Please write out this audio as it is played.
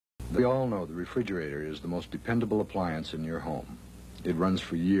We all know the refrigerator is the most dependable appliance in your home. It runs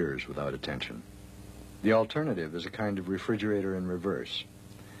for years without attention. The alternative is a kind of refrigerator in reverse.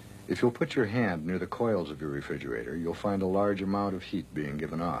 If you'll put your hand near the coils of your refrigerator, you'll find a large amount of heat being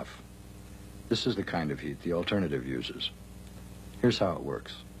given off. This is the kind of heat the alternative uses. Here's how it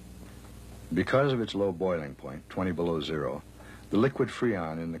works. Because of its low boiling point, 20 below zero, the liquid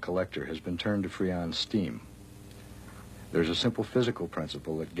Freon in the collector has been turned to Freon steam. There's a simple physical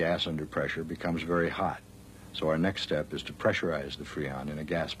principle that gas under pressure becomes very hot, so our next step is to pressurize the Freon in a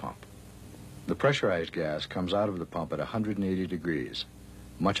gas pump. The pressurized gas comes out of the pump at 180 degrees,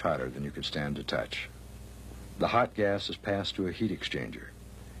 much hotter than you could stand to touch. The hot gas is passed to a heat exchanger,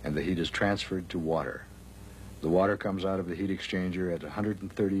 and the heat is transferred to water. The water comes out of the heat exchanger at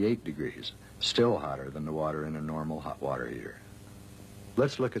 138 degrees, still hotter than the water in a normal hot water heater.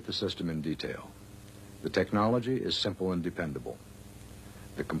 Let's look at the system in detail. The technology is simple and dependable.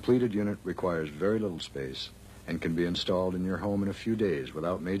 The completed unit requires very little space and can be installed in your home in a few days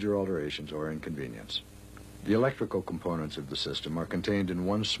without major alterations or inconvenience. The electrical components of the system are contained in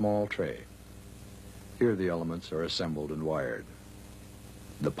one small tray. Here the elements are assembled and wired.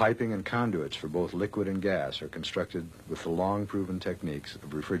 The piping and conduits for both liquid and gas are constructed with the long-proven techniques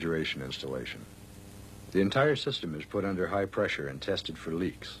of refrigeration installation. The entire system is put under high pressure and tested for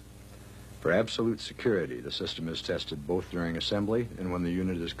leaks. For absolute security, the system is tested both during assembly and when the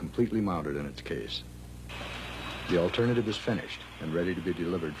unit is completely mounted in its case. The alternative is finished and ready to be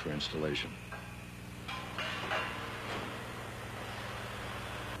delivered for installation.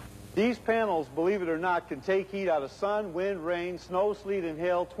 These panels, believe it or not, can take heat out of sun, wind, rain, snow, sleet, and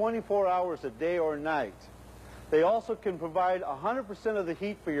hail 24 hours a day or night. They also can provide 100% of the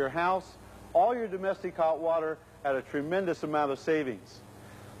heat for your house, all your domestic hot water, at a tremendous amount of savings.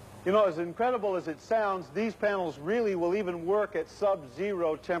 You know, as incredible as it sounds, these panels really will even work at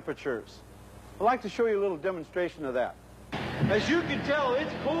sub-zero temperatures. I'd like to show you a little demonstration of that. As you can tell,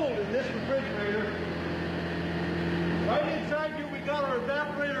 it's cold in this refrigerator. Right inside here, we got our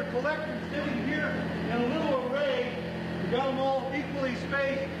evaporator collectors sitting here in a little array. We got them all equally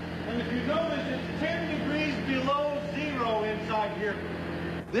spaced. And if you notice, it's 10 degrees below zero inside here.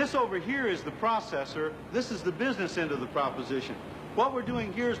 This over here is the processor. This is the business end of the proposition. What we're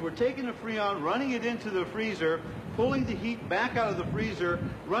doing here is we're taking the Freon, running it into the freezer, pulling the heat back out of the freezer,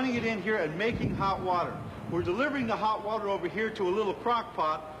 running it in here, and making hot water. We're delivering the hot water over here to a little crock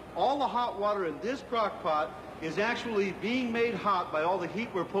pot. All the hot water in this crock pot is actually being made hot by all the heat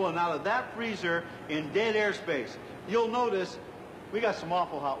we're pulling out of that freezer in dead airspace. You'll notice we got some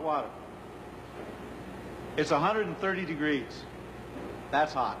awful hot water. It's 130 degrees.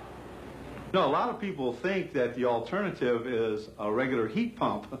 That's hot. You know, a lot of people think that the alternative is a regular heat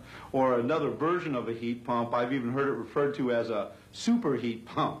pump or another version of a heat pump. I've even heard it referred to as a superheat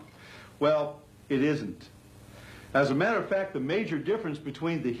pump. Well, it isn't. As a matter of fact, the major difference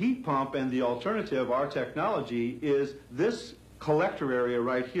between the heat pump and the alternative, our technology, is this collector area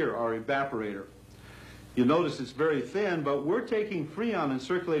right here, our evaporator. You'll notice it's very thin, but we're taking Freon and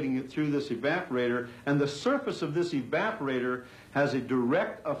circulating it through this evaporator, and the surface of this evaporator has a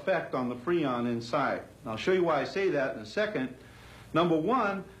direct effect on the Freon inside. And I'll show you why I say that in a second. Number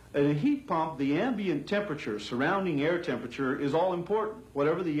one, in a heat pump, the ambient temperature, surrounding air temperature, is all important.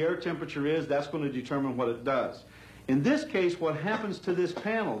 Whatever the air temperature is, that's going to determine what it does. In this case, what happens to this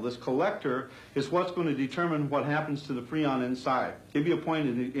panel, this collector, is what's going to determine what happens to the Freon inside. Give you a point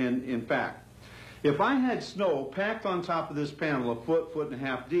in fact. If I had snow packed on top of this panel, a foot, foot and a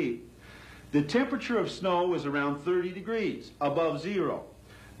half deep, the temperature of snow is around 30 degrees, above zero.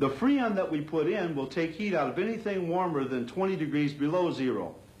 The Freon that we put in will take heat out of anything warmer than 20 degrees below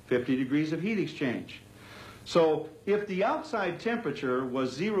zero, 50 degrees of heat exchange. So if the outside temperature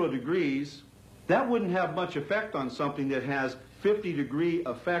was 0 degrees, that wouldn't have much effect on something that has 50-degree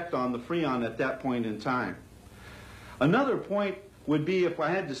effect on the Freon at that point in time. Another point would be if I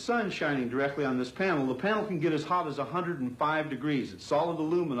had the sun shining directly on this panel. The panel can get as hot as 105 degrees. It's solid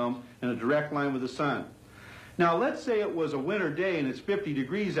aluminum in a direct line with the sun. Now, let's say it was a winter day and it's 50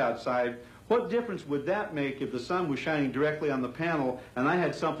 degrees outside. What difference would that make if the sun was shining directly on the panel and I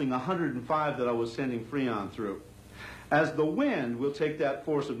had something 105 that I was sending Freon through? As the wind, we'll take that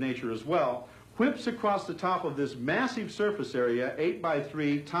force of nature as well, whips across the top of this massive surface area, 8 by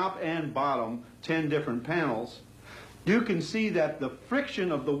 3, top and bottom, 10 different panels, you can see that the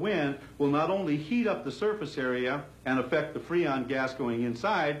friction of the wind will not only heat up the surface area and affect the Freon gas going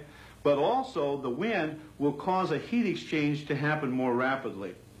inside, but also the wind will cause a heat exchange to happen more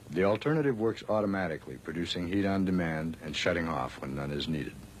rapidly. The alternative works automatically, producing heat on demand and shutting off when none is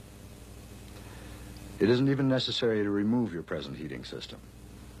needed. It isn't even necessary to remove your present heating system.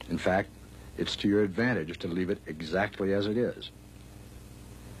 In fact, it's to your advantage to leave it exactly as it is.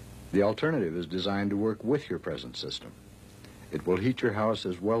 The alternative is designed to work with your present system. It will heat your house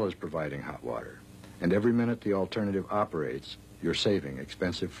as well as providing hot water. And every minute the alternative operates, you're saving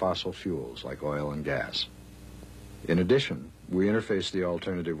expensive fossil fuels like oil and gas. In addition, we interface the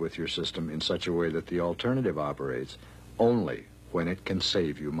alternative with your system in such a way that the alternative operates only when it can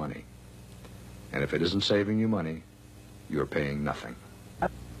save you money. And if it isn't saving you money, you're paying nothing.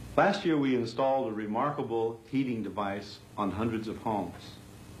 Last year we installed a remarkable heating device on hundreds of homes.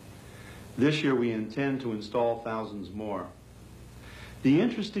 This year we intend to install thousands more. The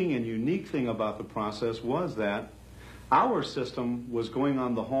interesting and unique thing about the process was that our system was going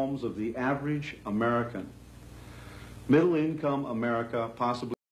on the homes of the average American. Middle-income America, possibly